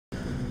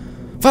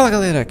Fala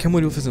galera, aqui é o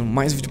Murilo fazendo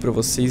mais um vídeo pra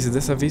vocês e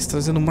dessa vez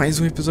trazendo mais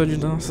um episódio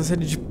da nossa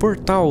série de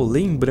Portal.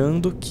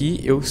 Lembrando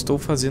que eu estou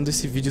fazendo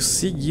esse vídeo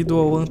seguido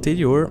ao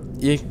anterior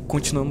e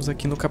continuamos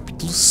aqui no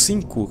capítulo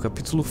 5,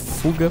 capítulo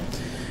Fuga.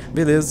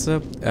 Beleza,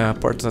 a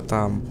porta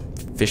tá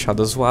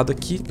fechada, zoada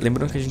aqui.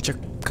 Lembrando que a gente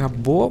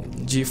acabou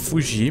de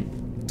fugir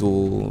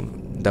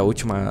da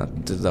última...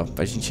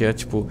 a gente ia,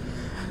 tipo...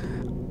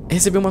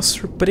 receber uma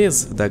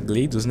surpresa da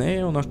GLaDOS, né?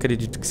 Eu não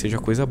acredito que seja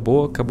coisa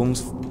boa.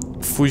 Acabamos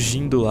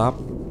fugindo lá,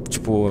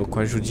 tipo, com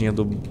a ajudinha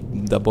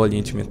da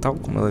bolinha de metal,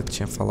 como ela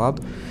tinha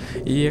falado.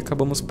 E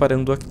acabamos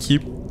parando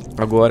aqui,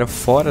 agora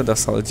fora da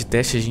sala de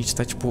teste. A gente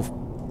tá, tipo,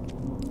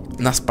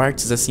 nas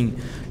partes, assim,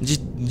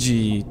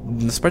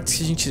 nas partes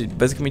que a gente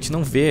basicamente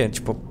não vê,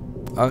 tipo,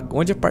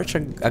 onde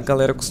a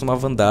galera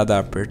costumava andar da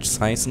Aperture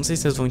Science. Não sei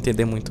se vocês vão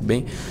entender muito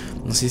bem.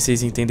 Não sei se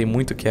vocês entendem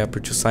muito o que é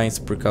Aperture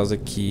Science, por causa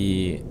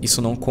que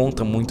isso não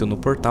conta muito no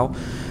portal.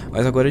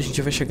 Mas agora a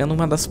gente vai chegar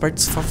numa das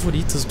partes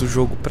favoritas do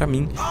jogo pra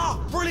mim. Ah,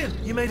 brilliant!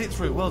 You made it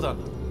through. Well done.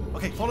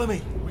 Okay, follow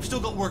me. We've still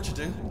got work to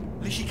do.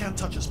 At least you can't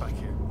touch us back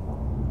here.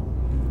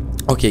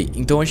 Ok,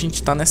 então a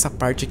gente tá nessa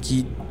parte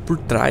aqui por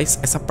trás.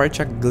 Essa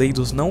parte a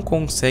GLaDOS não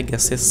consegue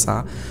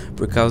acessar,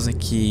 por causa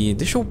que...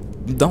 Deixa eu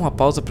dar uma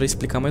pausa pra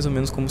explicar mais ou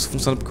menos como isso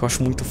funciona, porque eu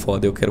acho muito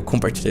foda. Eu quero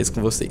compartilhar isso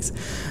com vocês.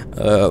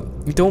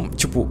 Então,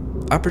 tipo,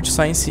 Aperture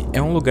Science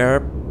é um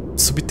lugar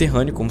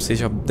subterrâneo, como vocês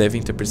já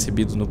devem ter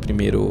percebido no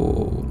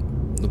primeiro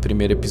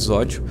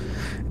episódio.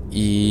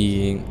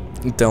 E...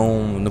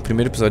 então, no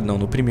primeiro episódio não,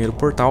 no primeiro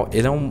portal,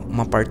 ele é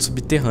uma parte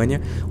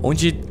subterrânea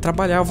onde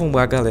trabalhavam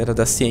a galera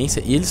da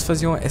ciência e eles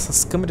faziam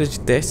essas câmeras de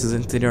testes.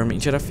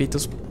 Anteriormente eram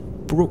feitas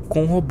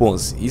com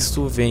robôs.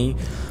 Isso vem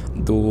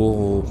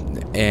do...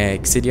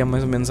 que seria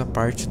mais ou menos a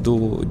parte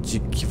de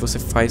que você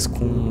faz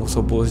com os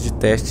robôs de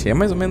teste. É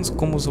mais ou menos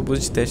como os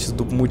robôs de testes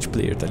do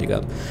multiplayer, tá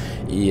ligado?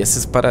 E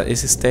esses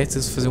testes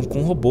eles faziam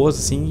com robôs,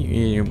 assim,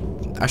 e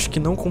acho que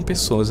não com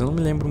pessoas, eu não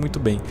me lembro muito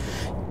bem.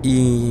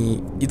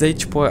 E daí,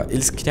 tipo,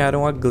 eles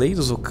criaram a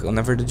GLaDOS,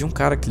 na verdade um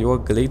cara criou a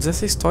GLaDOS.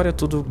 Essa história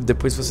tudo,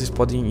 depois vocês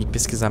podem ir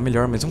pesquisar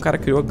melhor, mas um cara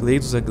criou a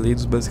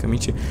GLaDOS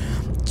basicamente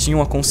tinha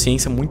uma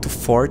consciência muito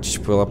forte,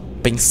 tipo, ela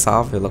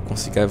pensava, ela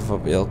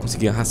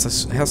conseguia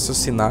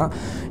raciocinar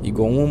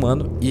igual um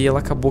humano. E ela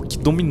acabou que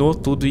dominou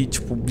tudo e,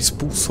 tipo,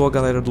 expulsou a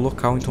galera do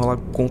local, então ela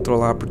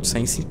controlava a Aperture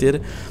Science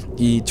inteira.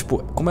 E,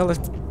 tipo, como ela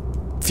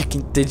fica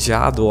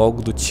entediada ou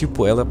algo do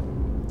tipo, ela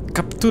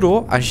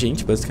capturou a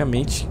gente,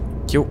 basicamente,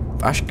 que eu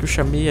acho que eu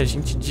chamei a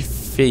gente de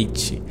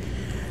Fate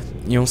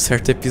em um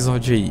certo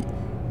episódio aí.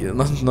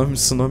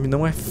 Seu nome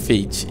não é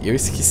Fate, eu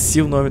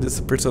esqueci o nome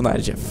dessa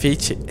personagem.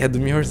 Fate é do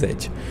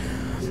Mihorzed.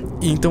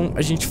 Então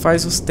a gente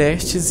faz os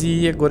testes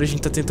e agora a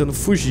gente tá tentando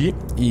fugir.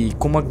 E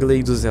como a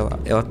GLaDOS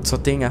ela só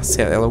tem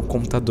acesso, ela é o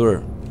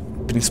computador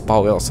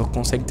principal, ela só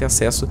consegue ter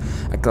acesso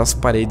àquelas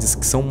paredes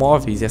que são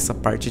móveis. E essa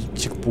parte,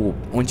 tipo,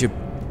 onde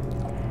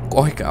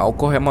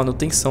ocorre a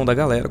manutenção da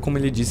galera, como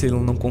ele disse, ele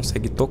não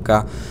consegue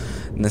tocar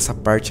nessa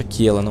parte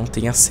aqui. Ela não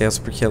tem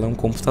acesso porque ela é um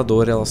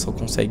computador, ela só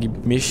consegue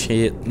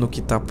mexer no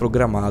que tá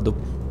programado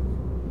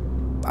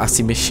a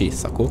se mexer,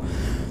 sacou?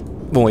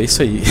 Bom, é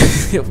isso aí.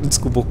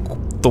 Desculpa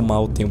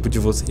tomar o tempo de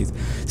vocês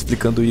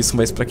explicando isso,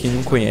 mas pra quem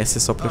não conhece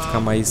é só pra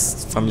ficar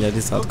mais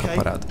familiarizado com a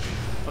parada.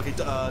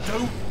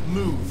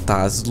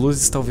 Tá, as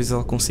luzes talvez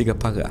ela consiga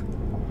apagar.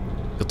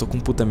 Eu tô com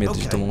puta medo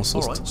de tomar um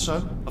susto.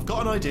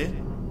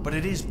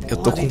 Eu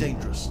tô com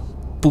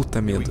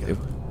puta medo.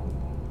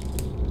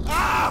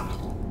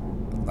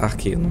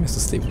 Ok, eu não me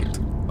assustei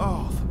muito.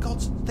 Oh, for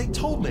God's... They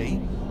told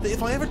me that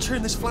if I ever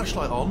turn this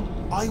flashlight on,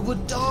 I would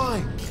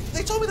die.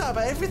 They told me that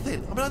about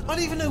everything. I mean, I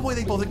don't even know why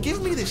they bothered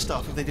giving me this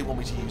stuff if they didn't want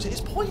me to use it.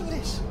 It's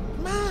pointless.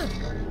 Man.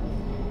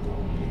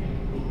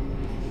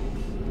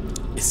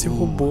 Esse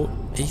robô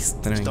é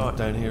estranho. It's dark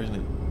down here, isn't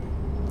it?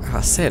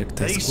 Ah, sério que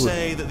tá They escuro?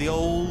 say that the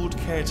old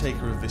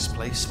caretaker of this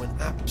place went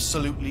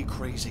absolutely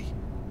crazy.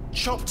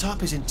 Chopped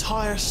up his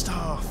entire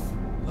staff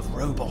of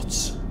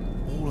robots.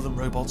 All of them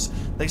robots.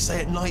 They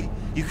say at night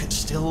you can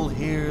still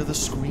hear the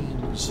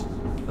screams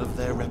of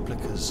their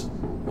replicas.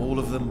 All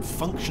of them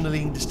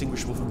functionally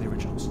indistinguishable from the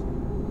originals.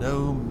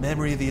 No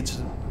memory of the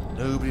incident.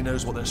 Nobody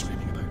knows what they're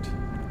screaming about.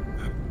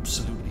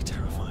 Absolutely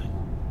terrifying.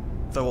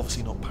 Though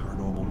obviously not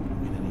paranormal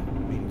in any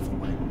meaningful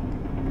way.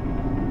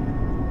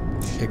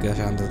 Chega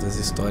já das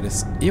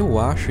histórias. Eu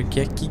acho que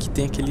é aqui que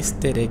tem aquele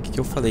easter egg que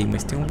eu falei,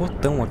 mas tem um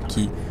botão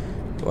aqui.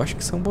 Eu acho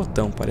que isso é um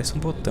botão, parece um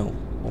botão.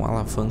 Uma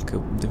alavanca,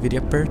 eu deveria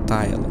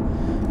apertar ela.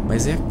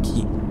 Mas é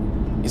aqui.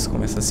 Isso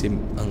começa a se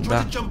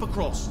andar.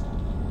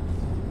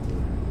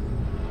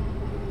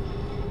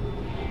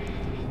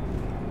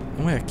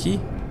 Não é aqui?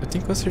 Eu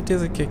tenho quase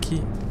certeza que é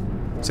aqui.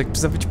 Só que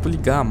precisava, tipo,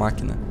 ligar a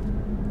máquina.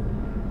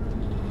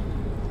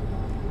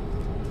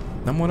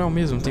 Na moral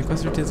mesmo, eu tenho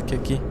quase certeza que é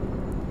aqui.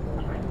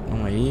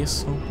 Não é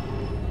isso.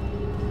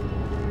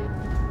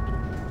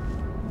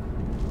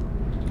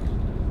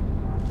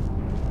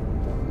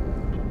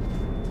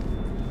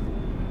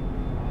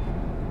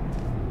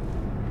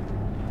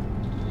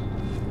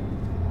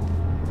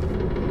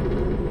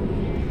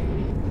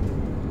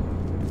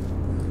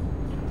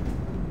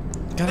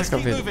 Caraca,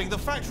 velho.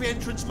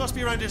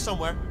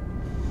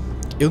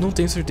 Eu não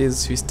tenho certeza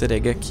se o easter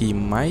egg é aqui,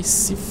 mas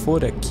se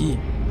for aqui,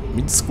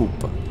 me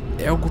desculpa.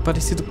 É algo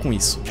parecido com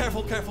isso.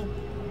 Careful, careful.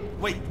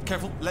 Wait,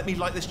 careful. Let me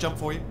light this jump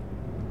for you.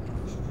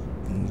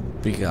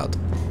 Obrigado.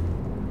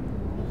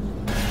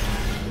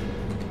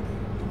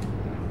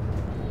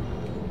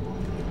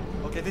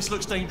 Okay, this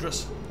looks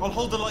dangerous. I'll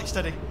hold the light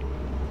steady.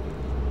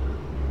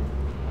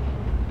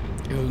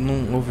 Eu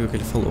não ouvi o que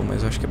ele falou,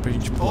 mas eu acho que é pra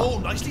gente pular. Oh,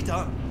 nicely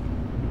done.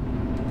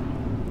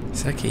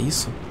 Será que é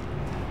isso?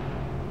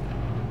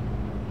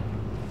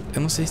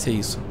 Eu não sei se é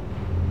isso.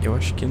 Eu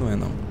acho que não é,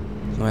 não.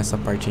 Não é essa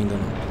parte ainda,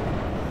 não.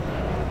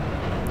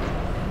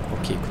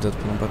 Ok, cuidado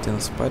pra não bater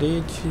nas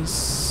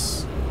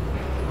paredes.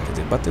 Quer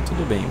dizer, bater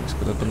tudo bem, mas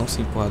cuidado pra não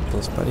ser empurrado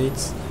pelas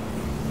paredes.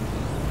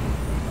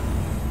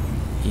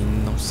 E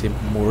não ser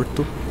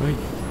morto. Ai.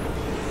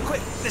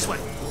 Quick, this way.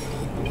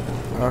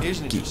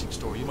 Here's an interesting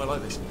story. You might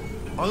like this.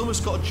 I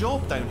almost got a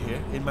job down here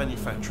in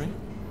manufacturing,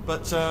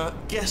 but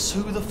guess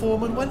who the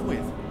foreman went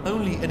with?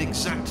 Only an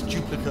exact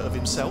duplicate of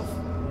himself.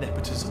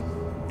 Nepotism.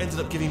 Ended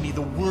up giving me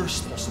the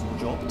worst possible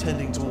job,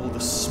 tending to all the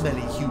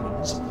smelly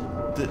humans.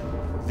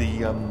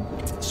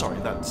 Sorry,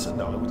 that's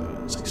no, I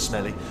wouldn't say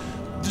smelly.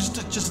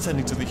 Just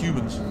attending to the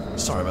humans.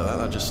 Sorry about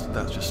that.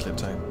 That just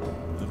slipped out.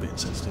 A little bit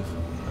insensitive.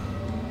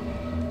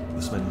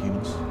 The smelly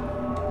humans.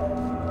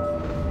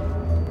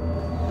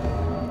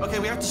 Okay,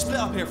 we have to split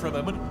up here for a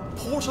moment.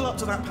 Portal up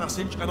to that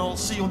passage, and I'll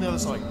see you on the other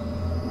side.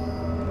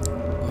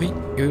 Oi,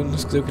 eu não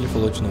escutei o que ele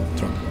falou de novo,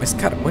 troca. Mas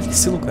cara, olha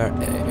esse lugar.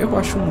 Eu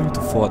acho muito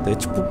foda. É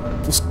tipo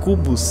os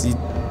cubos e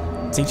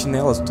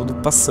sentinelas tudo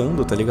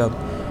passando, tá ligado?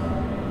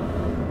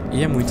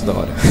 E é muito da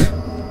hora.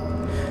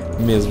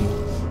 Mesmo.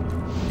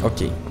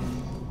 Ok.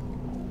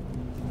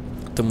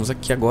 Estamos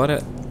aqui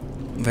agora.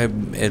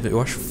 Eu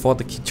acho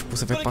foda que tipo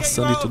você vai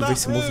passando e tudo vai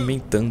se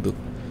movimentando.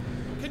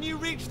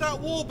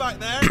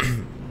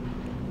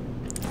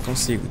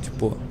 Consigo,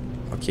 tipo,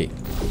 ok.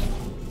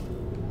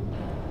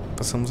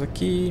 Passamos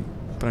aqui.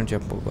 Pra onde é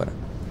agora?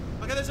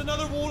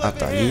 Ah,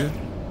 tá ali.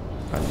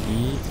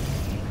 Ali.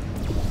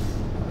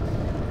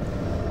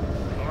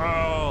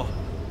 Oh,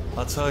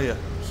 I'll tell you,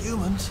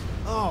 humans.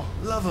 Oh,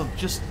 love them.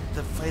 Just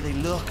the way they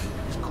look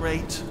is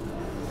great,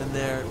 and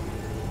their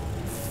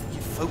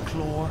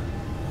folklore,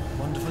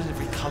 wonderful,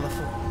 very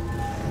colourful.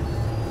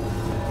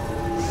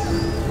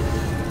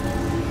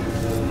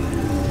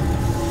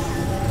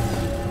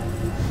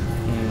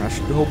 Acho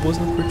que robôs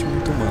não curtem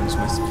muito humanos,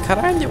 mas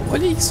caralho,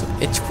 olha isso.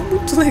 É tipo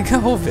muito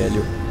legal,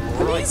 velho.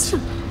 Olha isso.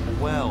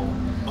 Well,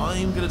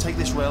 I'm gonna take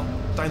this rail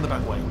down the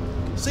back way.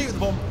 See you at the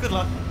bomb. Good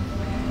luck.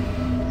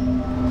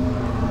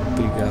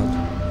 Obrigado.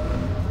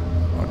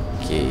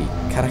 Ok.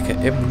 Caraca,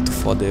 é muito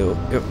foda.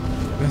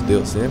 Meu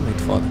Deus, é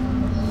muito foda.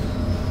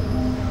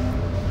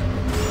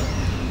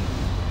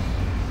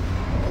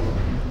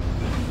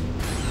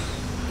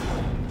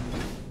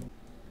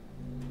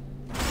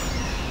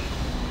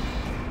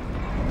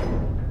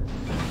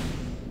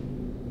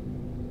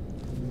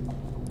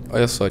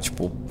 Olha só,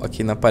 tipo,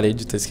 aqui na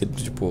parede tá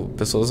escrito, tipo,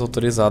 pessoas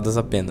autorizadas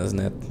apenas,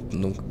 né?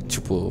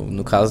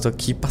 No caso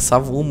aqui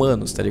passavam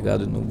humanos, tá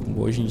ligado?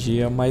 Hoje em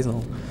dia, mais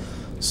não.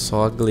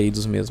 Só a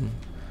GLaDOS mesmo.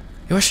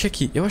 Eu acho que é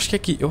aqui, eu acho que é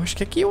aqui, eu acho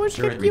que é aqui, eu acho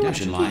que é aqui, eu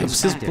acho que é aqui. Eu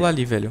preciso pular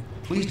ali, velho.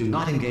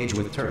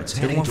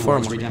 De alguma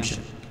forma.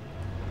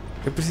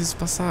 Eu preciso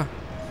passar.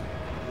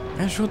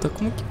 Me ajuda,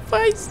 como que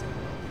faz?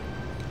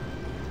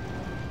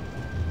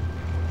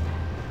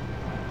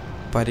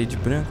 Parede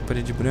branca,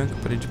 parede branca,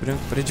 parede branca,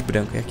 parede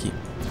branca, é aqui.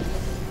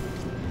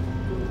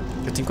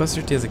 Eu tenho quase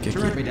certeza que é aqui.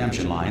 Turret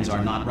redemption lines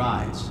are not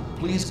rides.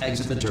 Please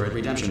exit the turret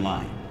redemption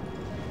line.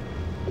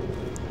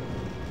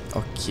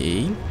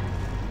 Ok.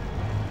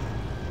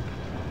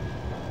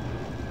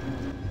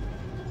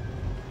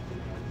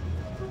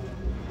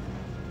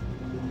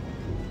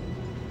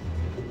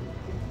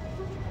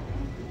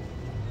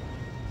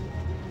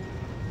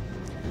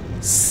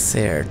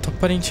 Certo,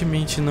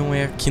 aparentemente não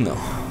é aqui não.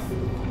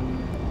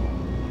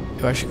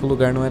 Eu acho que o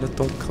lugar não era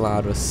tão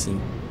claro assim.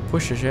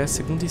 Poxa, já é a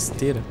segunda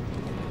esteira.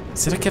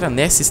 Será que era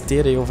nessa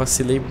esteira e eu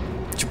vacilei,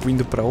 tipo,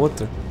 indo pra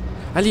outra?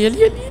 Ali,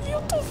 ali, ali, ali,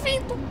 eu tô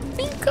vendo.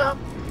 Vem cá.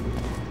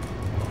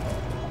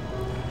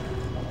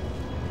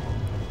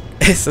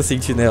 Essa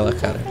sentinela,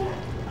 cara.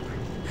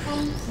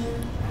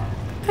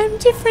 I'm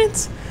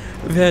different.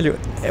 Velho,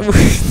 é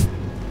muito...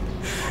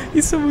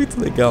 Isso é muito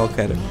legal,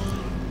 cara.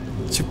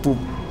 Tipo...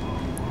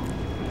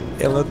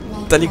 Ela,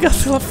 tá ligado?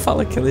 Ela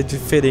fala que ela é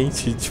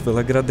diferente. Tipo,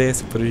 ela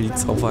agradece pra gente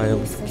salvar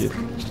ela. Porque...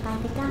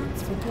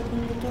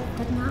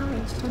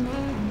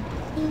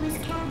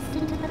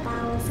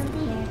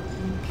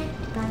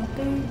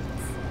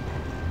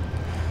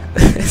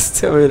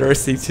 Essa é a melhor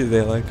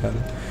sentinela, cara.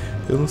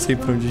 Eu não sei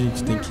pra onde a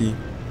gente tem que ir.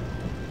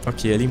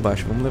 Ok, ali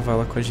embaixo. Vamos levar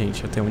ela com a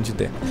gente até onde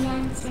der.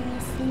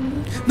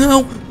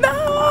 Não!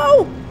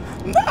 Não!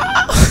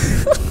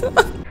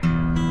 Não!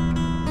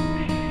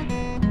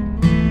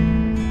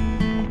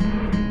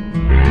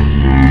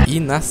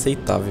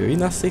 Inaceitável,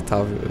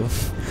 inaceitável.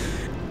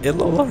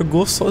 Ela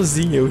largou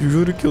sozinha, eu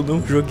juro que eu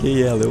não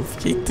joguei ela. Eu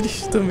fiquei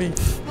triste também.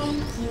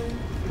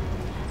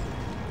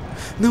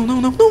 Não,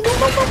 não, não, não, não,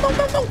 não, não,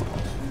 não, não.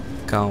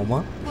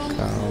 Calma,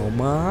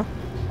 calma.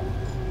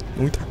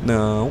 Muita...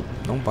 Não,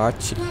 não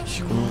bate.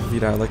 Deixa eu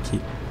virar ela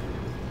aqui.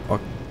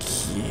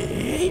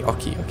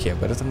 Ok, ok,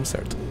 agora estamos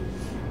certo.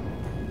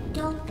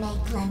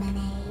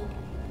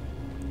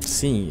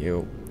 Sim,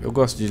 eu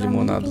gosto de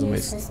limonada,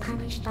 mas...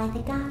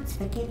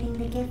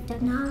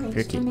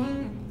 Fica aqui.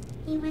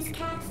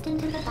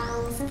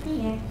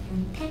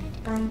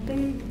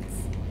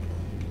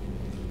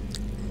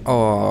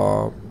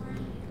 Ó...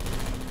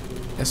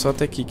 É só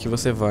até aqui que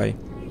você vai.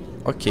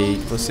 Ok,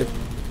 você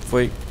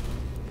foi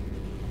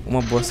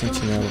uma boa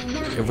sentinela.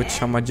 Eu vou te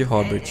chamar de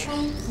Robert.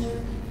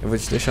 Eu vou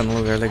te deixar num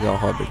lugar legal,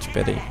 Robert.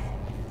 Pera aí.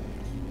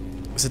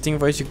 Você tem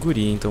voz de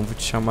guri, então eu vou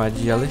te chamar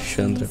de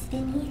Alexandra.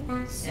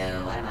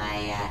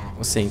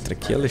 Você entra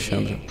aqui,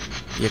 Alexandra.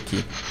 E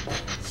aqui.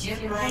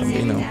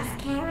 Também não.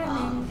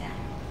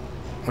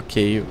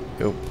 Ok,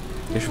 eu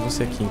deixo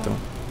você aqui então.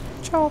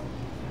 Tchau.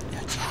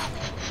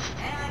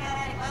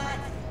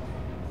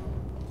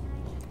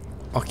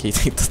 Ok,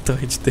 tem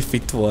totalmente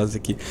defeituosa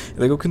aqui. É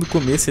legal que no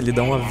começo ele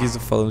dá um aviso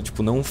falando,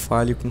 tipo, não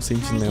fale com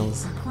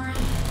sentinelas.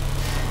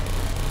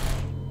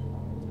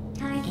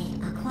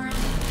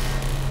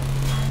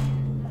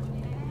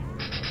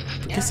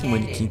 Por que esse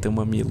manequim tem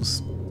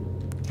mamilos?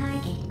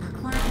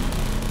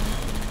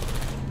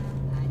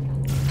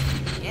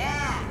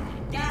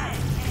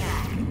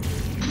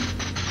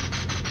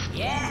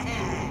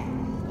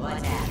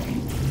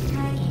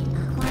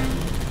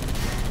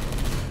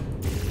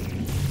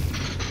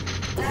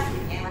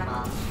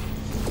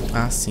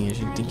 Ah, sim, a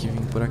gente tem que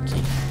vir por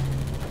aqui.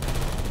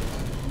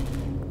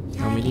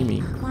 Não mira em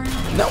mim.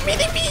 Não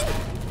mira em mim!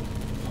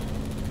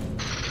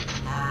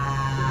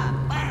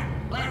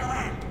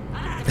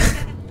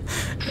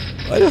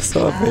 Olha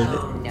só,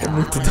 velho. É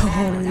muito da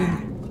hora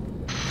ele.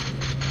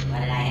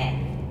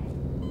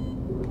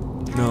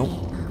 Não.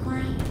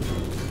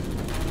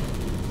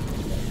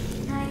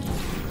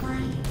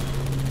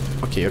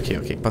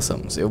 Ok,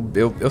 passamos.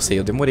 Eu sei,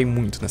 eu demorei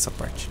muito nessa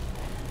parte.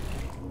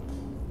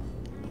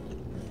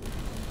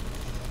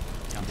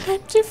 I'm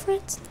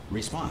different.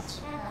 Response.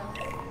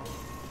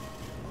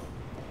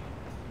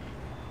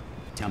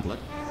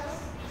 Template.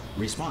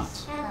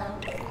 Response.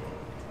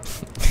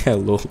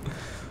 Hello.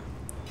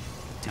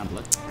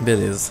 Template.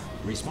 Beleza.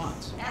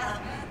 Response.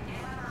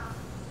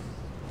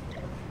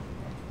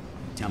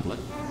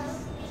 Template.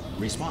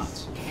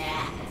 Response.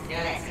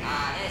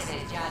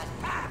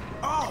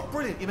 Oh,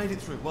 brilliant! You made it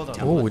through. Well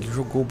done. Oh, ele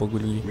jogou o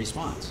bagulho ali.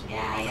 Response.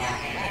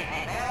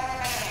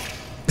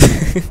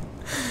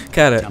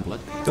 Cara,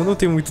 eu não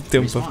tenho muito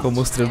tempo pra ficar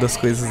mostrando as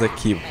coisas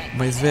aqui,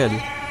 mas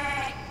velho,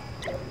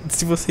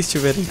 se vocês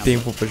tiverem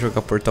tempo pra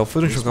jogar Portal,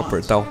 forem jogar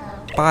Portal,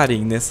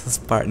 parem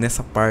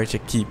nessa parte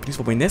aqui,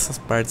 principalmente nessas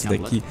partes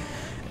daqui,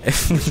 é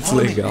muito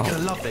legal.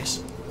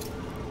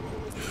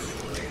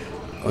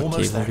 Ok,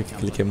 vamos ver o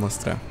que ele quer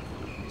mostrar.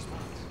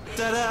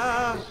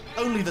 Ta-da!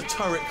 Only the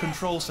turret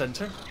control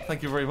center.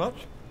 Thank you very much.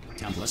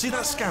 See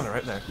that scanner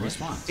out there?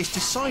 Response. It's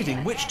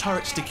deciding which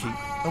turrets to keep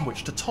and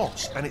which to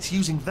toss, and it's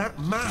using that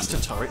master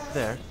turret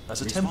there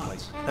as a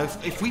template. Now,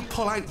 if we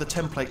pull out the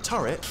template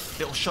turret,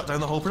 it'll shut down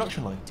the whole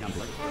production line.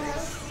 Template.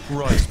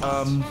 Right,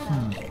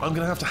 I'm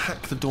gonna have to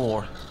hack the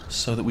door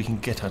so that we can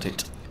get at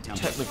it.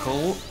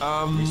 Technical,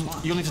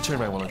 you'll need to turn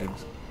around while I do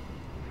this.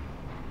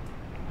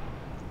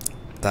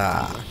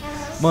 Tá.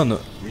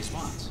 Mano,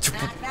 tipo,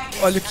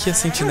 olha o que as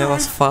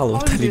sentinelas falam,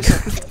 tá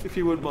ligado? If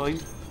you wouldn't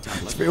mind.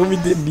 Tipo, eu me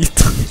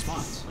demito.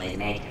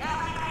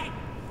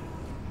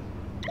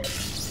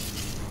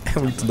 É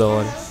muito da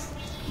hora.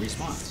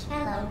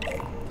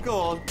 Go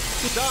on.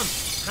 Good done.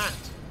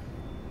 Hacked.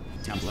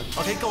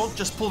 Okay, go on.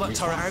 Just pull that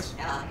turret out.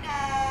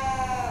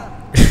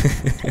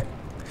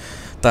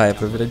 Tá, é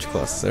pra virar de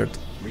costas, certo?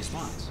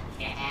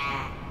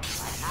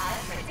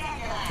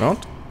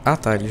 Pronto? Ah,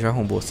 tá, ele já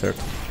arrombou,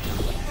 certo?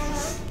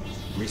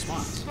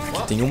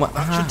 Aqui tem uma...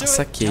 Ah,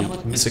 saquei.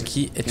 Isso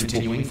aqui é tipo...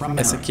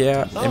 Essa aqui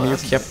é meio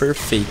que a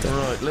perfeita.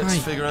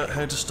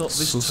 Ai,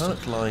 susto.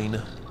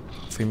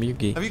 Foi meio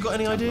gay. Have you got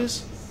any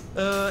ideas?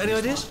 Any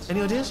ideas?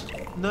 Any ideas?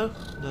 No?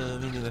 No,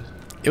 me neither.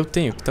 Eu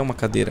tenho, que tá uma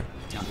cadeira.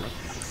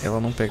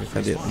 Ela não pega a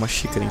cadeira. Uma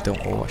xícara, então.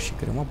 Oh, a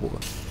xícara é uma boa.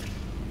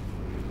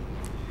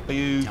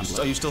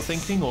 Are you still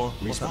thinking, or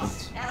what's happening?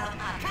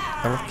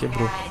 Ela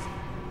quebrou.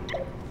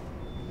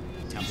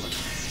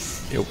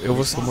 Eu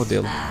vou ser o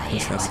modelo. Com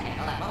licença.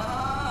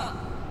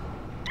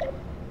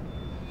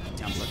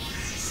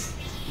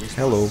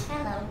 Hello.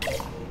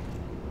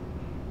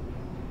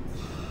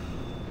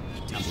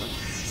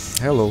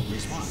 Hello.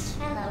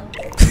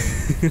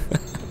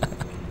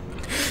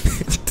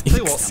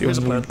 Tem que ser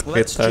muito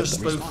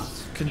retardado.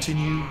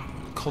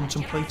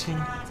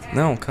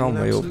 Não,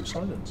 calma, eu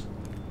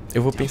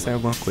vou pensar em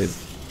alguma coisa.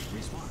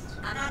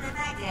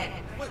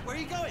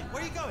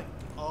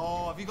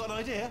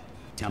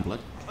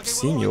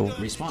 Sim,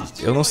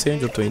 eu não sei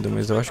onde eu tô indo,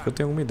 mas eu acho que eu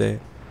tenho alguma ideia.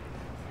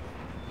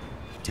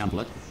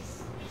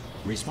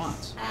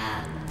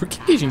 Por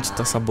que a gente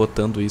tá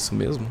sabotando isso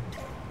mesmo?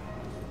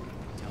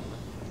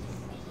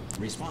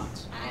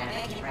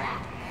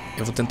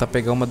 Eu vou tentar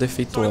pegar uma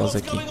defeituosa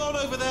aqui.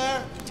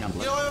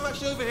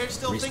 actually over here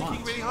still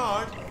thinking really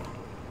hard.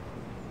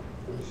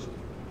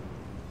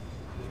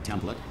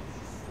 Template.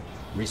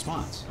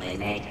 Response.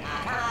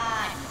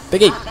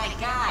 Peguei. Oh, thank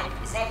God.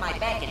 You saved my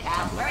bacon,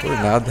 pal. Por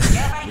nada.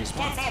 Can't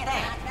say a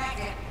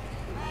thing.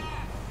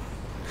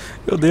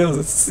 Meu Deus,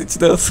 essas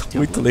sentidas são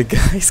muito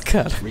legais,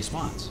 cara.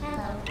 Response.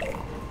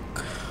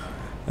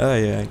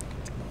 Ai, ai.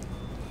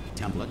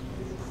 Template.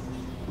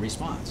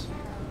 Response.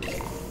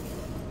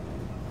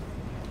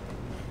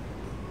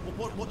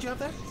 What do you have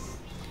there?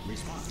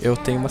 Response. Eu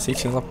tenho uma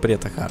sentinela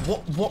preta, cara.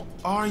 What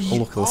are Ô, you?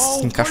 louco, ela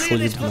se encaixou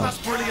ali do nada. That's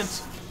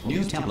brilliant.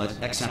 New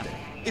template accepted.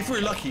 If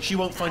we're lucky, she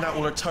won't find out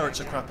all her turrets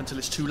are crap until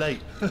it's too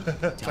late.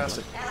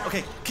 Classic.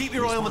 Okay, keep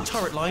your eye on the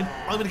turret line.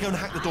 I'm gonna go and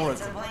hack the door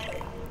open.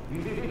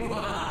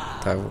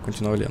 Tá, eu vou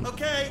continuar olhando.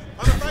 Okay,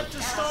 I'm about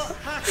to start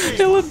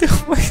hacking. Ela deu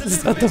uma It's a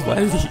little risada bit more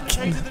maligna.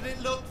 complicated than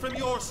it looked from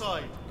your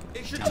side.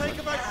 It should take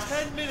about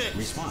 10 minutes.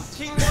 Response.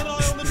 Keep one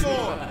eye on the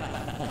door.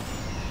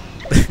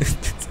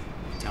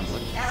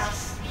 Template.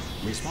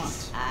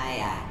 Response. I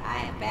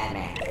am bad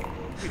man.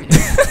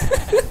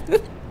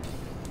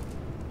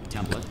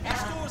 Template.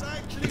 This door's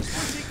actually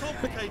pretty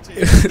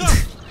complicated. No!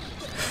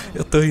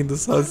 Eu tô rindo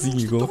sozinho,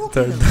 igual um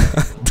retardado.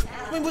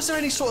 I mean, was there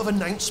any sort of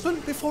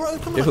announcement before it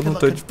opened? Eu Like não a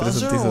tô de prestando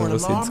buzzer atenção or em an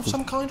você, alarm of desculpa.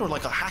 some kind, or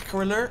like a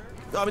hacker alert?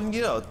 I mean,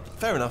 you know,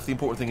 fair enough. The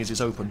important thing is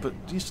it's open, but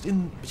just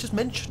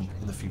mention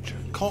in the future,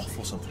 cough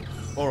or something.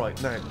 All right,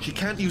 now she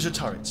can't use her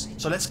turrets,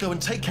 so let's go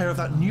and take care of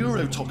that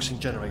neurotoxin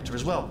generator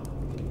as well.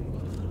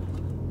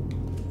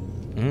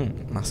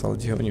 Uma sala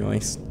de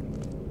reuniões.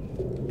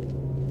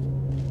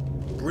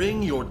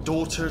 Bring your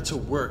daughter to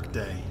work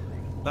day.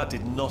 That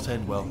did not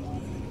end well.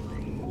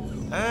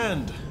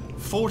 And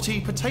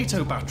 40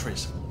 potato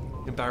batteries.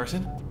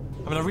 Embarrassing.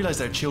 I mean, I realise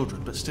they're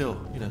children, but still,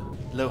 you know,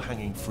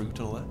 low-hanging fruit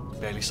and all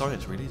that. Barely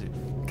science, really, is it?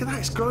 Look at that,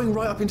 it's growing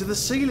right up into the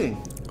ceiling.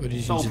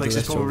 Origem The whole de place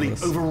is probably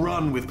leftovers.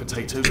 overrun with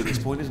potatoes at this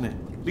point, isn't it?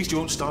 At least you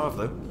won't starve,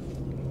 though.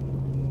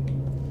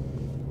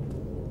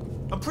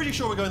 I'm pretty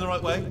sure we're going the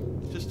right way,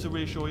 just to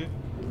reassure you.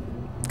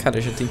 Cara,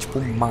 já tem tipo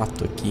um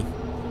mato aqui.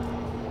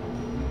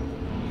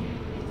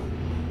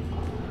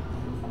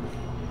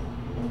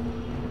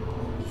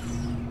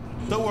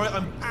 Don't worry,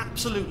 I'm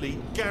absolutely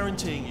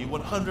guaranteeing you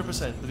 100%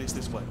 that it's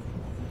this way.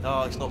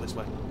 No, it's not this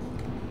way.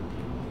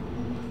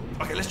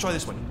 Okay, let's try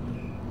this way.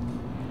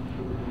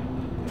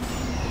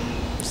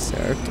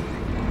 Certo.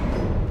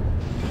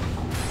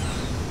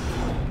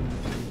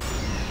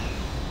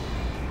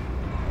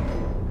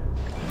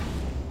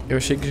 Eu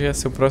achei que já ia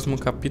ser o próximo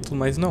capítulo,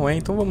 mas não é,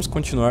 então vamos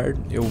continuar.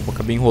 Eu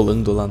acabei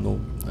enrolando lá no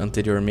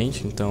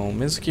anteriormente, então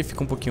mesmo que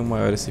fique um pouquinho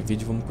maior esse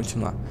vídeo, vamos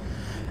continuar.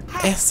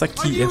 Essa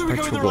aqui é a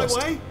parte que eu gosto.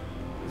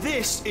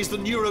 This is the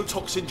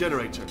neurotoxin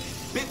generator.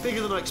 Bit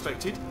bigger than I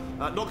expected.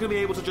 Not going to be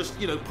able to just,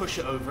 you know, push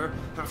it over.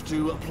 Have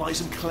to apply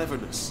some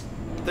cleverness.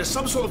 There's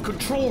some sort of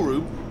control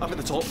room up at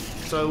the top,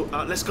 so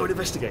let's go and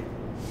investigate.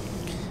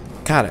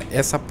 Cara,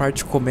 essa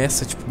parte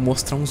começa, tipo,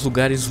 mostrar uns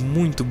lugares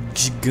muito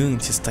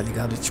gigantes, tá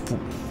ligado? Tipo,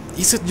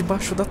 isso é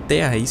debaixo da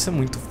terra, isso é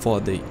muito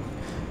foda aí.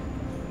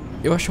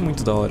 Eu acho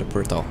muito da hora o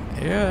portal.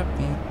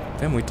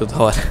 É muito da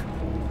hora.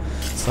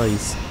 Só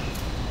isso.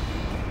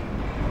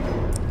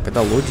 Vai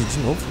dar load de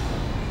novo?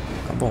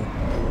 Tá bom.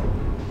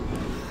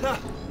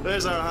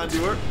 There's our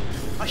handiwork.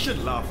 I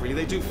shouldn't laugh, really.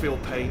 They do feel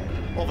pain,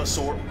 of a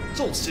sort. It's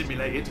all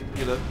simulated,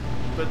 you know.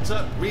 But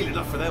real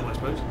enough for them, I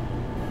suppose.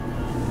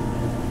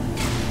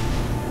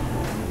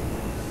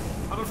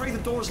 I'm afraid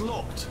the door's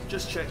locked.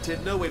 Just checked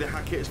it. No way to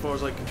hack it as far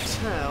as I can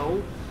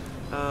tell.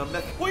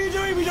 What are you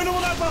doing? We don't know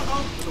what that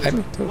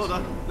button. Oh, well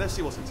done. Let's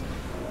see what's inside.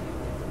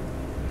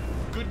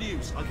 Good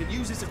news. I can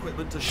use this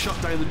equipment to shut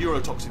down the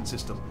neurotoxin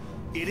system.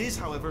 It is,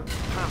 however,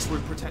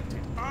 password protected.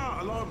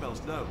 Alarm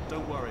bells. No,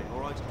 don't worry.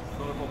 All right,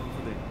 not a problem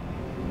for me.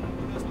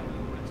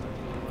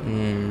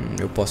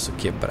 Eu posso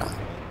quebrar.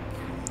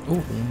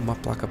 Uma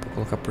placa pra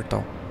colocar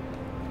portal.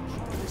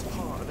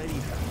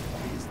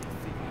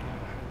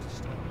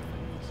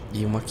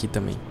 E uma aqui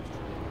também.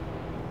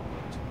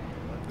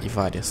 E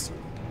várias.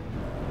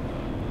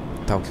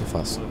 Tá, o que eu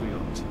faço?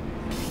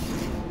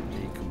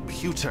 A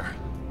computer.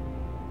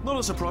 Not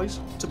a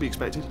surprise, to be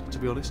expected, to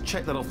be honest.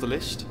 Check that off the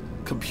list.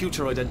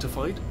 Computer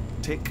identified.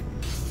 Tick.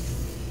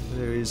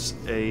 There is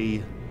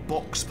a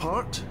box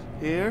part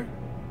here.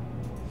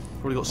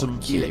 Already got some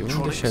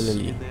electronics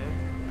in there.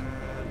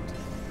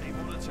 And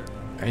a monitor.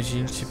 A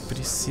gente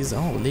precisa...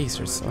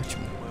 lasers,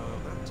 ótimo.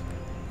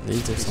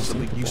 Lasers são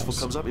sempre Something useful bons.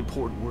 comes up,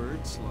 important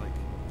words like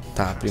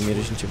Tá, primeiro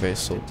a gente vai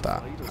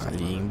soltar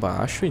ali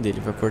embaixo e dele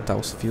vai cortar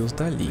os fios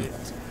dali.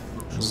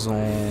 Zon.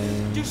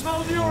 Do you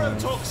smell the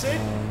neurotoxin?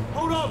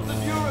 Hold on, the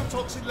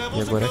neurotoxin levels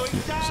E are agora going aqui,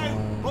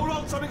 down. Hold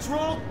on, something's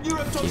wrong.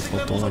 Neurotoxin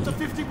faltou levels up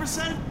to ali.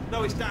 50%.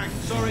 No, it's down.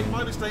 Sorry,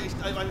 my mistake.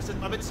 I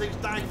meant to say it's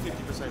down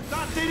 50%.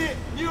 That did it.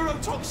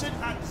 Neurotoxin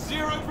at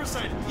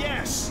 0%.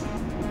 Yes.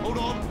 Hold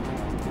on.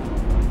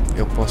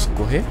 Eu posso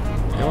correr?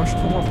 Eu acho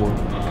que é uma boa.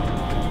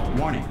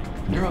 Warning.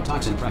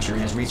 Neurotoxin pressure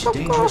has reached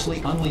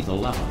dangerously unlethal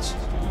levels.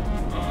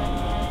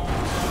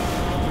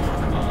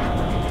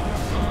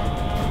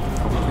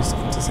 Alguma coisa está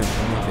acontecendo,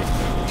 vamos ver.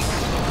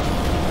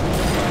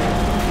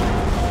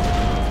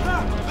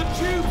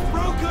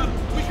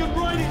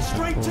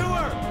 straight to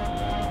her.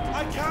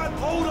 I can't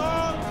hold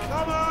on.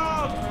 Come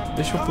on.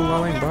 Deixa eu Come pular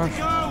on, lá we have embaixo.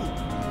 to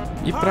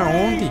go. E pra Hurry.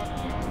 onde?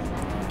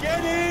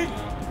 Get in.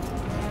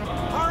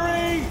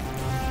 Hurry.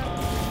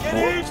 Get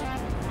in.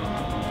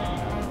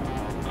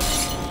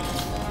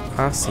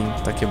 Ah, sim,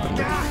 tá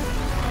quebrando.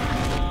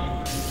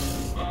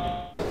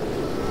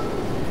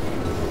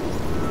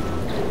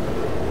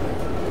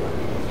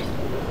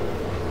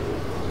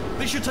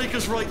 They should take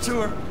us right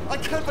to her. I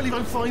can't believe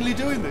I'm finally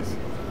doing this.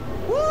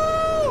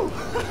 Woo!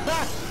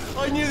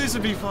 I knew this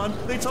would be fun.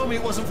 They told me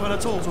it wasn't fun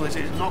at all. So they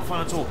said it's not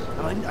fun at all.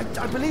 And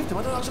I believed them.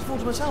 I don't know, I was a fool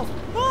to myself.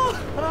 Oh,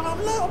 and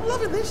I'm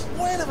loving this.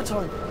 Whale of a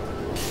time.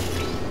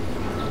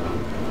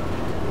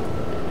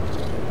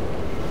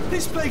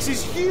 This place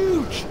is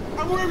huge.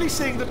 And we're only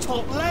seeing the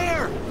top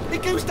layer.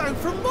 It goes down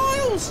for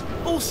miles.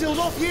 All sealed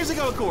off years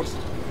ago, of course.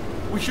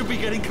 We should be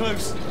getting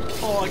close.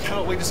 Oh, I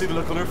cannot wait to see the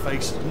look on her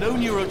face. No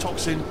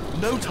neurotoxin,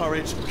 no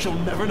turrets. She'll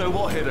never know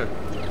what hit her.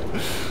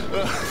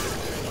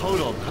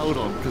 Hold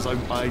on, because I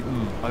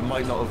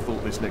might not have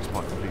thought this next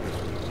part completely.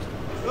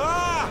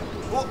 Ah!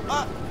 Well,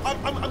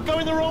 I'm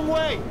going the wrong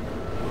way.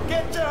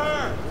 Get to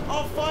her.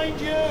 I'll find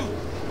you.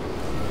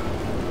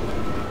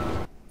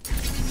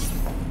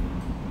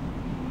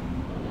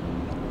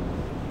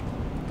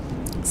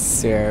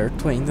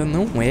 Certo, ainda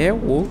não é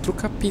o outro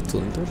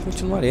capítulo, então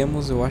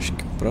continuaremos. Eu acho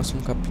que o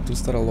próximo capítulo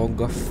estará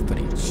logo à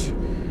frente.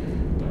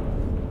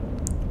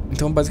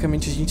 Então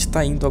basicamente a gente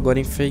tá indo agora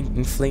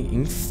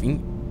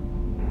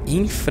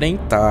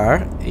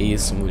enfrentar...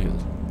 Isso, Murilo.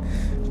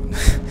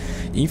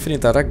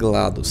 Enfrentar a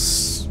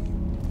GLaDOS.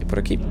 E por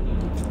aqui?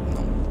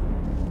 Não.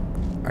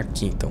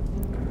 Aqui então.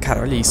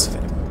 Cara, olha isso,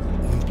 velho.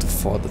 Muito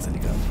foda, tá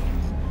ligado?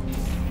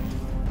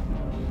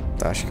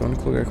 Tá, acho que é o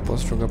único lugar que eu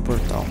posso jogar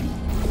portal.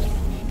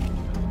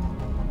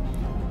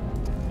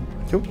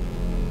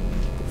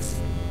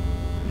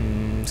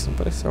 Isso não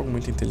parece algo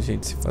muito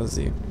inteligente de se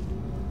fazer.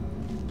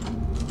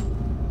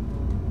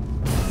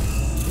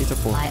 Eita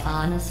porra. I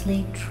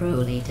honestly,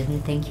 truly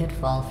didn't think you'd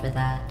fall for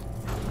that.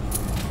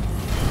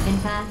 In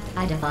fact,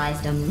 I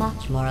devised a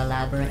much more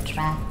elaborate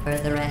trap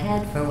further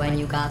ahead for when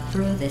you got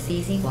through this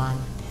easy one.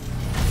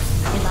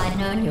 If I'd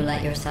known you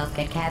let yourself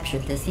get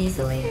captured this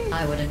easily,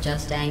 I would have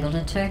just dangled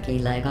a turkey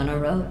leg on a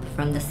rope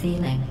from the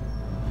ceiling.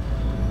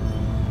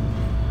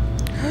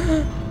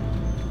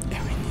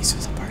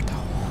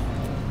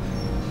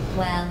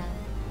 Well,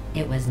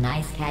 it was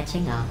nice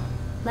catching up.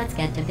 Let's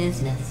get to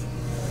business.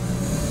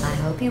 I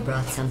hope you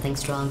brought something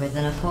stronger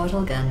than a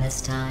portal gun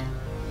this time.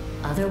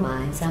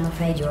 Otherwise, I'm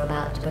afraid you're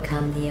about to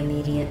become the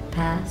immediate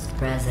past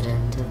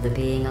president of the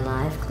Being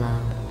Alive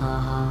Club.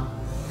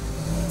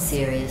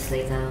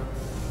 Seriously, though,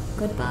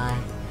 goodbye.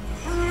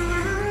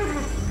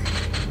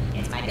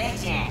 It's my big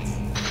chance.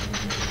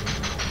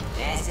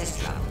 This is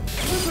trouble.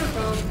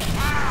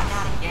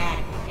 Not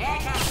again. Here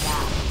comes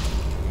Doc.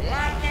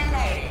 Locked and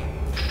loaded.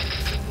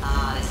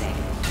 Oh, this ain't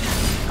good.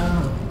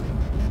 Oh,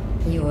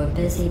 you were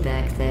busy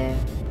back there.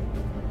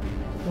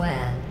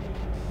 Well,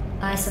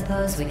 I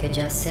suppose we could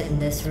just sit in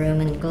this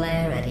room and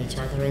glare at each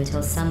other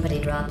until somebody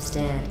drops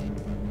dead.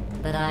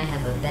 But I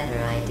have a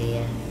better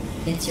idea.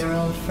 It's your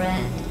old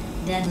friend,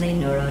 deadly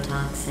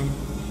neurotoxin.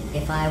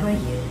 If I were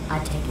you,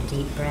 I'd take a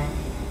deep breath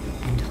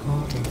and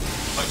hold it.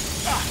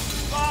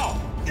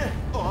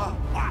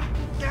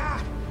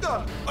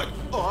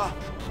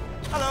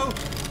 Hello.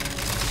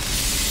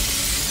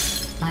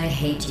 I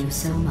hate you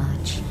so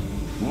much.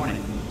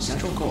 Warning.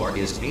 Central core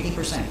is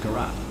 80%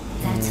 corrupt.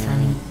 That's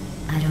funny.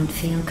 I don't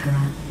feel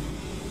corrupt.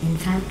 In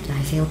fact,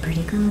 I feel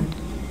pretty good.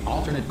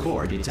 Alternate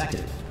core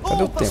detected.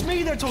 Oh, that's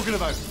me they're talking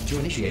about. To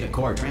initiate a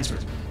core transfer,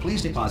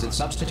 please deposit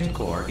substitute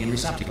core in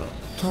receptacle.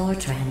 Core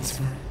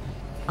transfer.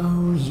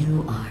 Oh,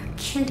 you are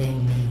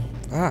kidding me.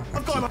 Ah,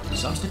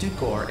 Substitute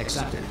core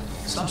accepted.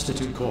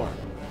 Substitute core.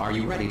 Are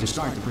you ready to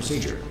start the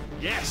procedure?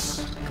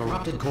 Yes.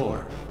 Corrupted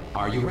core.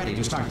 Are you ready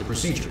to start the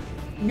procedure?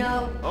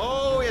 No.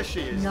 Oh, yes,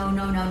 she is. No.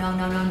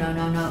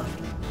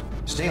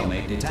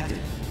 Stalemate detected.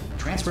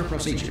 Transfer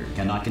procedure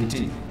cannot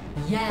continue.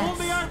 Yes. Pull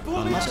me out, pull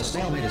me Unless a out.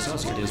 stalemate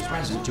associate is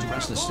present to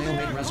press the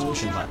stalemate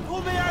resolution button.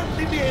 Pull me out.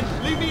 Leave me in.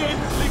 Leave me in.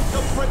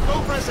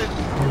 Don't press it.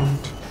 Don't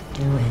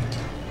do it.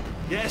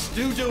 Yes,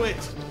 do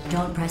it.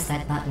 Don't press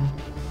that button.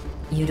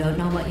 You don't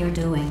know what you're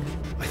doing.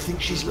 I think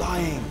she's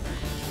lying.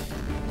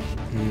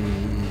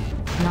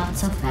 Not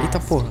so eita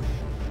fast. porra.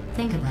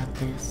 Think about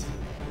this.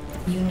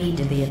 You need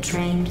to be a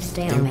trained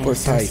Tem stalemate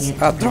portais.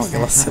 associate Ah, to press droga,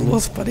 ela that selou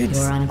as button. paredes.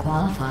 You're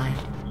unqualified.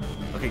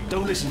 Okay,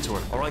 don't listen to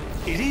her, all right?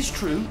 It is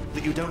true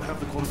that you don't have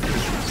the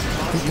qualifications.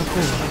 Eita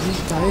porra,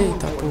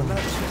 eita porra.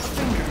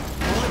 Finger.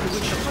 All right, we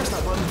should press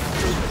that button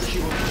so that she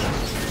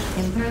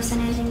won't.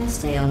 Impersonating a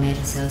stalemate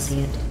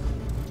associate.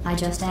 I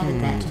just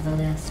added that to the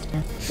list.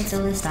 It's a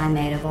list I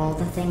made of all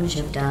the things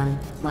you've done.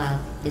 Well,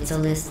 it's a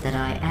list that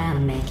I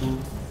am making,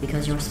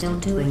 because you're still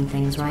doing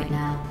things right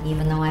now,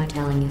 even though I'm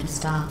telling you to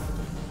stop.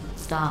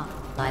 Stop,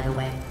 by the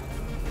way.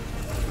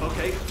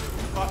 Okay,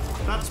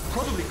 that's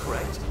probably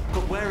correct.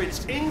 But where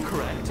it's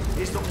incorrect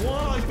is that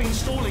while I've been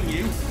stalling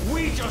you,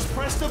 we just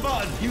pressed the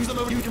button. Use the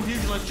moment of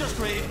confusion I've just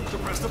created to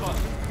press the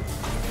button.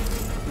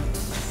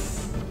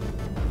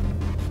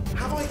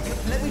 have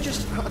I, let me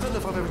just, I don't know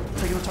if I've ever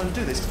taken the time to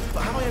do this,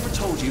 but have I ever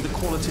told you the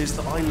qualities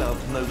that I love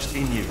most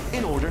in you?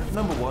 In order,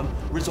 number one,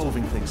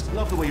 resolving things.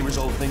 Love the way you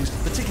resolve things,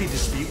 particularly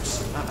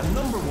disputes. And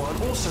number one,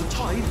 also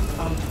tied,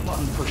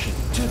 button pushing.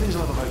 Two things I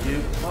love about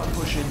you, button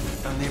pushing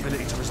and the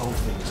ability to resolve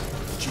things,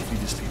 chiefly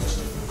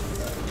disputes.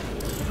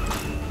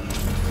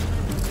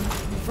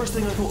 First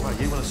thing I thought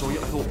about you when I saw you,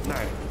 I thought,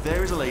 now,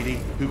 there is a lady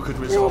who could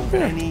resolve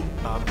any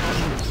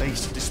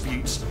button-based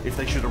disputes if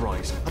they should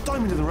arise. A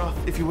diamond in the rough,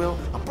 if you will,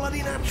 a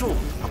bloody natural,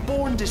 a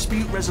born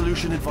dispute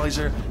resolution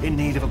advisor in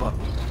need of a button.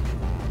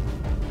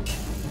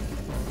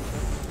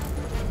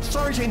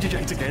 Sorry to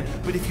interject again,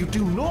 but if you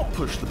do not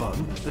push the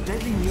button, the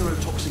deadly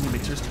neurotoxin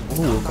emitters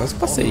will come quase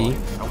back passei.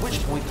 online, at which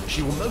point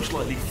she will most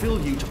likely fill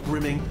you to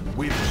brimming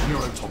with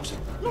neurotoxin.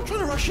 I'm not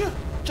trying to rush you,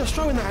 just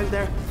throwing that out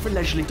there for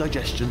leisurely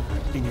digestion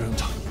in your own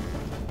time.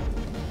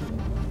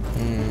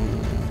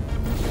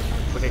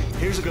 Okay,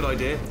 here's a good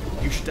idea.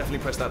 You should definitely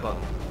press that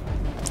button.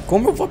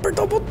 Como eu vou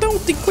apertar o botão?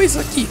 Tem coisa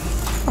aqui.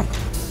 Ah.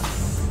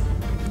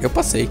 Eu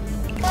passei.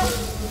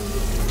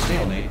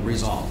 Stalemate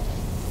resolved.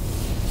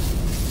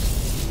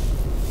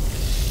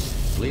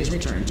 Please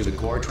return to the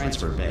core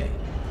transfer bay.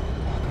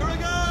 Here I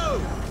go!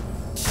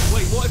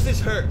 Wait, what if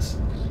this hurts?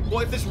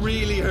 What if this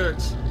really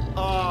hurts?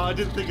 Ah, I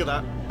didn't think of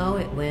that. Oh,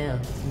 it will.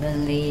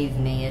 Believe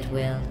me, it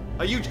will.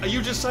 Are you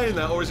just saying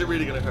that, or is it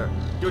really going to hurt?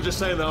 You're just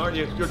saying that, aren't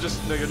you? You're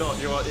just... No, you're not.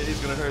 You are, it is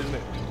going to hurt, isn't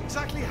it?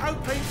 Exactly how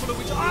painful are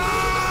we...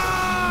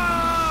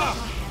 Ah!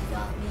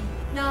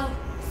 No,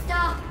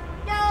 stop!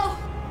 No!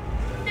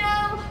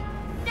 No!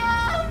 No!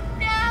 No!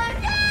 No!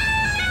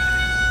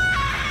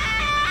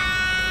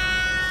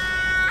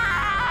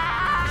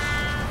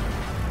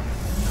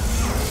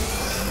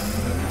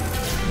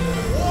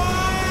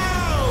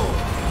 Wow!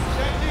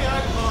 Check me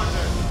out,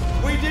 partner.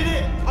 We did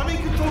it! I'm in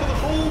control of the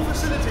whole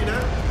facility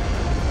now.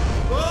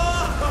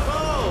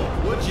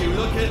 Whoa! Would you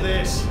look at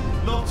this?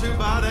 Not too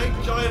bad, eh?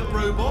 Giant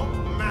robot,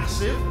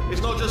 massive.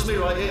 It's not just me,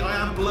 right? I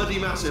am bloody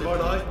massive,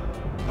 aren't I?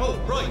 Oh,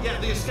 right, yeah,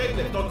 the escape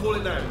lift. I'll call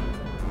it now.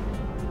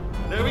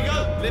 There we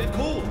go. Lift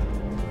called.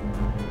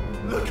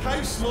 Look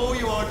how small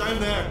you are down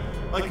there.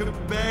 I can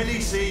barely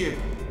see you.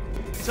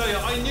 Tell you,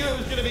 I knew it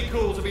was going to be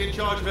cool to be in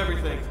charge of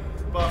everything.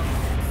 But,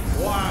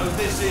 wow,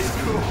 this is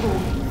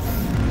cool.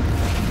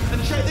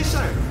 And check this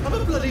out. I'm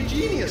a bloody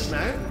genius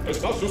now.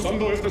 Estás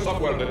usando este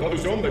software de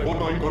traducción de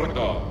forma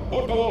incorrecta.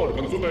 Por favor,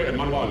 consulte el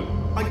manual.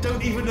 I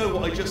don't even know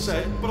what I just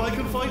said, but I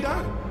can find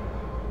out.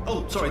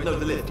 Oh, sorry, no,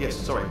 the lift. Yes,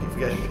 sorry, I keep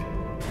forgetting.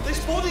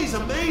 This body's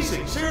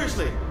amazing,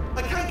 seriously.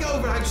 I can't get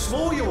over how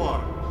small you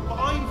are, but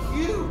I'm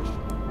huge.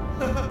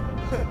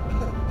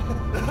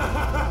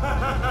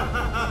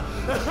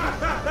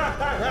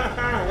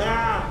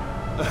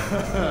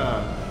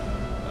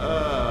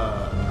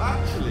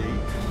 Actually,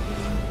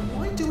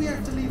 why do we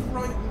have to leave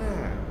right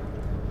now?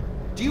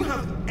 Do you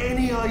have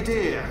any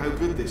idea how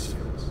good this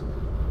feels?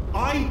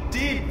 I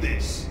did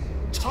this.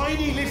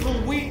 Tiny little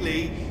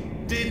Wheatley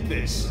did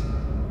this.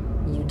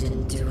 You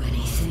didn't do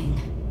anything.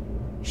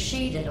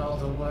 She did all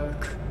the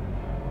work.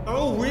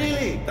 Oh,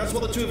 really? That's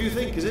what the two of you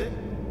think, is it?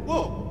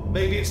 Well,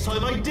 maybe it's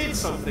time I did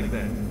something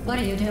then. What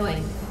are you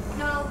doing?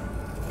 No!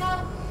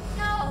 No!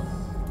 No!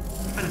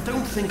 And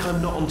don't think I'm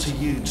not onto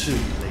you too,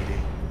 lady.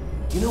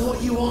 You know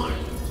what you are?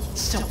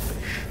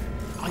 Selfish.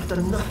 I've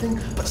done nothing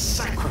but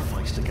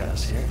sacrifice to get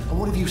us here. And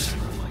what have you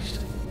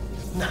sacrificed?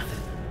 Nothing.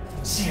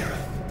 Zero.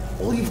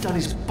 All you've done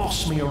is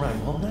boss me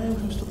around. Well, now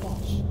who's the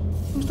boss?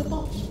 Who's the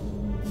boss?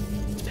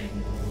 It's me.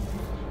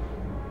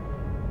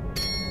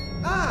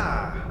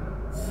 Ah!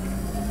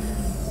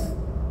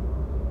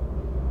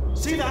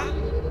 See that?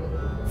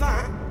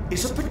 That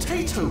is a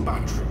potato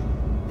battery.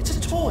 It's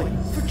a toy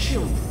for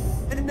children.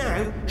 And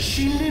now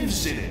she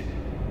lives in it.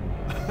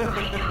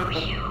 I know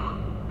you.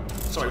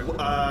 Sorry,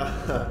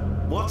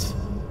 what?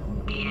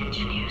 The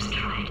engineers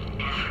tried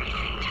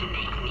everything to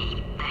make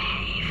me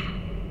behave,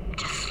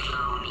 to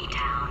slow me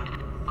down.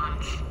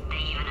 Once, they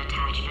even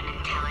attached an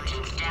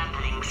intelligence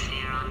dampening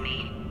sphere on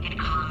me. It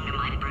clung to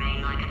my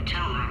brain like a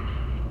tumor,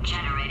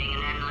 generating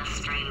an endless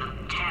stream of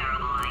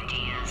terrible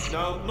ideas.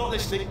 No, not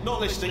listening, not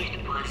listening.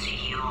 It was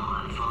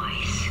your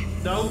voice.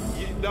 No,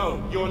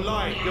 you're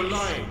lying, you're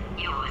lying.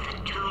 You're the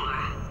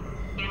tumor.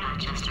 You're not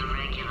just a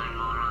regular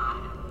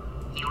moron.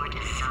 You're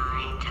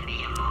designed to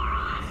be a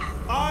moron.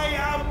 I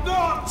am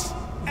not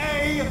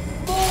a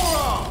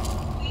moron!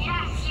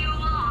 Yes, you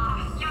are.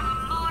 You're the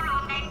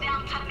moron they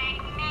built to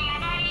make me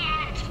an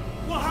idiot.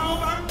 Well, how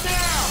about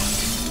now?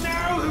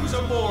 Now who's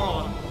a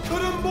moron?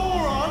 Could a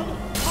moron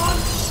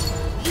punch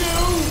you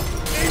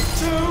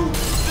into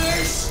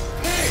this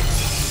pit?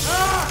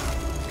 Ah!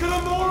 Could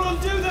a moron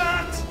do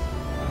that?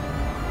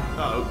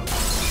 Uh-oh.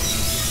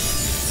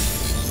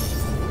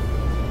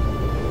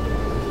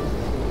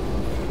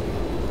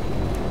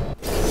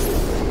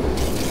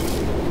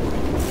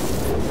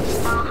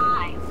 Oh,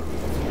 hi.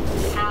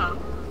 So,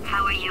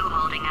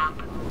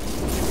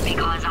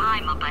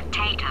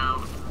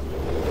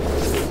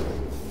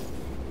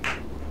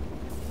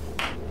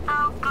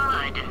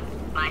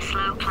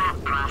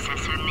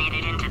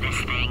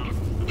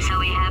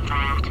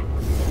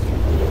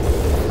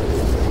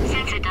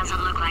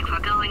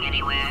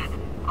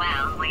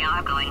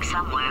 are going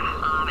somewhere,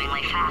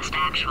 alarmingly fast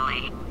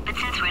actually. But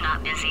since we're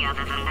not busy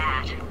other than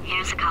that,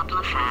 here's a couple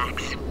of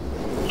facts.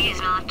 He's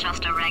not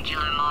just a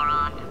regular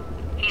moron.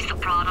 He's the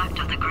product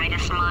of the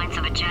greatest minds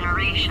of a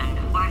generation,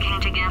 working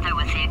together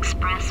with the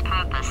express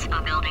purpose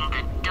of building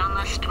the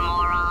dumbest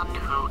moron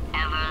who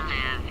ever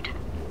lived.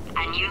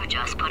 And you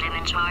just put him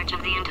in charge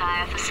of the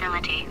entire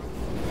facility.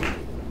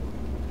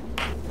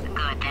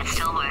 Good, that's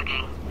still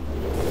working.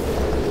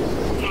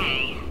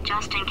 Hey,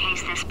 just in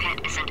case this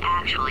pit isn't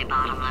actually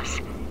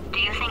bottomless, do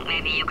you think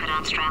maybe you could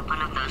unstrap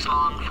one of those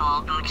long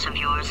fall boots of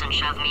yours and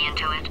shove me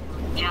into it?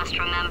 Just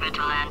remember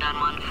to land on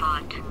one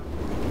foot.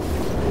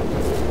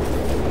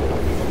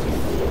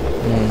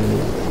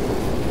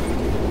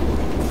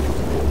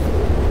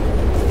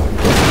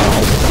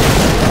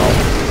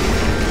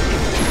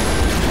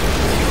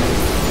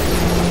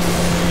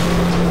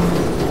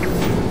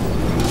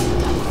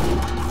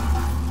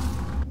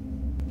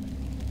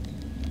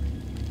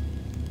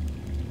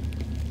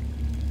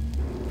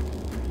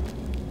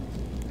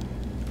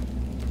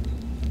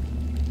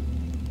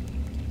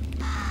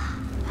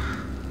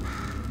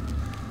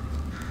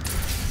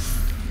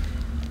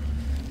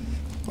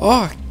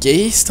 Ok,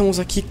 estamos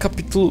aqui,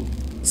 capítulo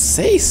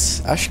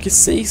 6, acho que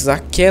 6, a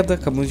queda,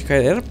 acabamos de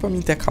cair. Era pra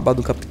mim ter acabado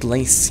o capítulo lá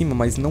em cima,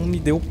 mas não me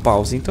deu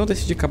pause, então eu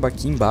decidi acabar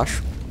aqui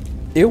embaixo.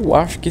 Eu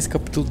acho que esse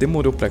capítulo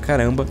demorou pra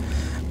caramba.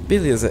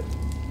 Beleza,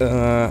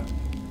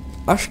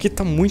 acho que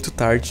tá muito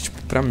tarde, tipo,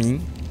 pra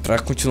mim, pra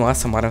continuar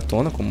essa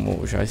maratona, como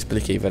eu já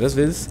expliquei várias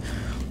vezes.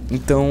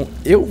 Então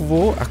eu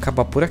vou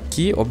acabar por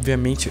aqui,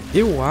 obviamente.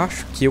 Eu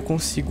acho que eu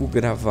consigo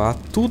gravar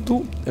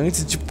tudo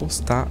antes de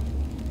postar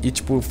e,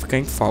 tipo, ficar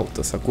em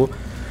falta, sacou?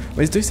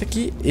 Mas então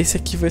esse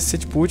aqui vai ser,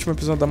 tipo, o último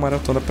episódio da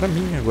maratona pra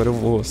mim. Agora eu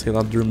vou, sei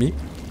lá, dormir.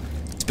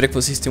 Espero que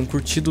vocês tenham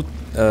curtido,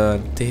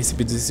 ter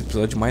recebido esse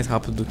episódio mais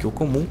rápido do que o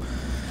comum.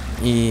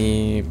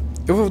 E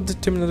eu vou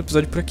terminar o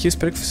episódio por aqui. Eu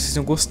espero que vocês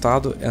tenham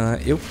gostado.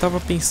 Eu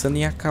tava pensando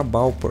em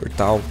acabar o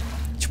portal,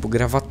 tipo,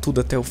 gravar tudo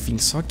até o fim.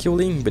 Só que eu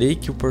lembrei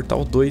que o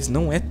portal 2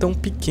 não é tão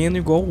pequeno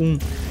igual o 1. Ele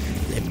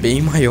é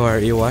bem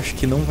maior. Eu acho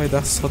que não vai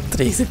dar só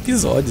 3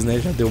 episódios, né?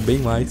 Já deu bem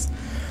mais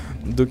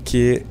do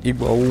que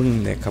igual o 1,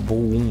 né? Acabou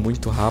o 1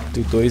 muito rápido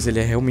e o 2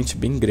 ele é realmente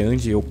bem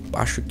grande. Eu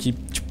acho que,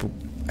 tipo,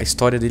 a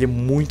história dele é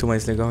muito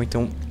mais legal.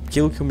 Então,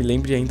 pelo que eu me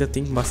lembro, ainda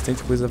tem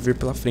bastante coisa a vir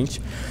pela frente.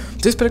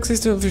 Então, eu espero que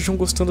vocês estejam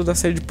gostando da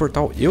série de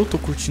Portal. Eu tô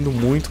curtindo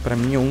muito. Pra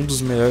mim é um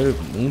dos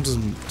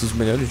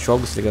melhores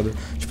jogos, tá ligado?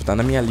 Tipo, tá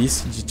na minha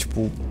lista de,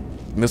 tipo,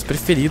 meus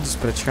preferidos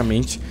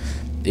praticamente.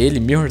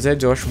 Mirror's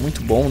Edge eu acho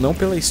muito bom, não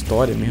pela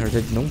história. Mirror's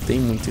Edge não tem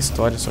muita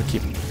história, só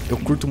que eu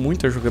curto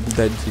muito a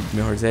jogabilidade de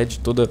Mirror's Edge,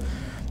 toda...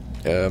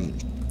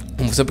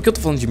 não sei porque eu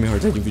tô falando de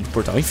Mirror's Edge em vídeo de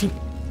Portal. Enfim,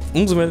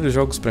 um dos melhores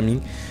jogos pra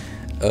mim.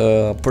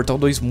 Portal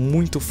 2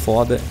 muito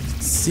foda.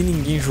 Se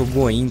ninguém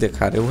jogou ainda,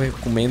 cara, eu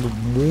recomendo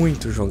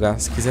muito jogar.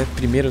 Se quiser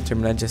primeiro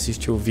terminar de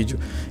assistir o vídeo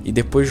e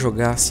depois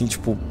jogar, assim,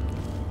 tipo,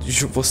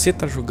 você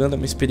tá jogando, é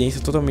uma experiência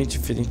totalmente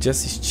diferente de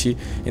assistir.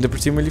 Ainda por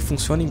cima ele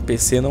funciona em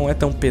PC, não é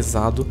tão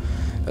pesado.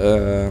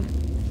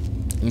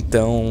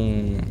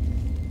 Então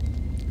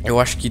eu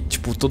acho que,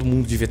 tipo, todo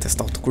mundo devia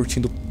testar. Eu tô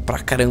curtindo pra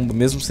caramba,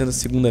 mesmo sendo a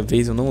segunda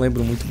vez. Eu não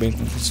lembro muito bem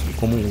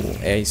como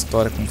é a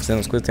história, como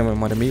funcionam as coisas. Tenho uma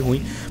memória meio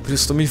ruim, por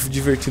isso tô me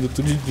divertindo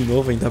tudo de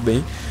novo, ainda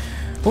bem.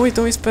 Bom,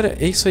 então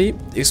é isso aí.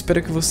 Eu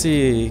espero que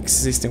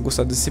vocês tenham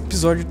gostado desse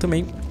episódio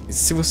também.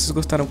 Se vocês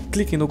gostaram,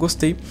 cliquem no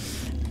gostei.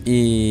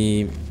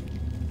 E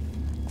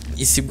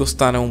se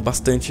gostaram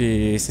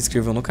bastante, se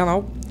inscrevam no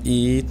canal.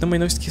 E também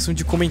não esqueçam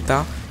de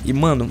comentar. E,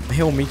 mano,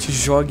 realmente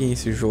joguem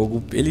esse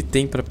jogo. Ele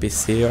tem pra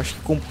PC, eu acho que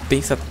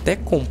compensa até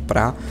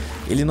comprar.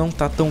 Ele não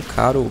tá tão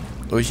caro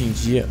hoje em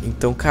dia.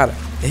 Então, cara,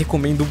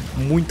 recomendo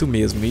muito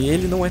mesmo. E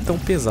ele não é tão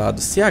pesado.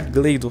 Se a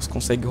GLaDOS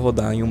consegue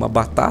rodar em uma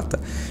batata,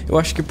 eu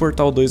acho que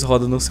Portal 2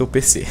 roda no seu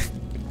PC.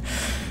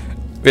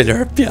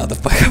 Melhor piada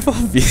pra acabar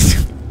o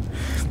vídeo.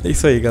 É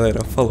isso aí,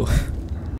 galera. Falou.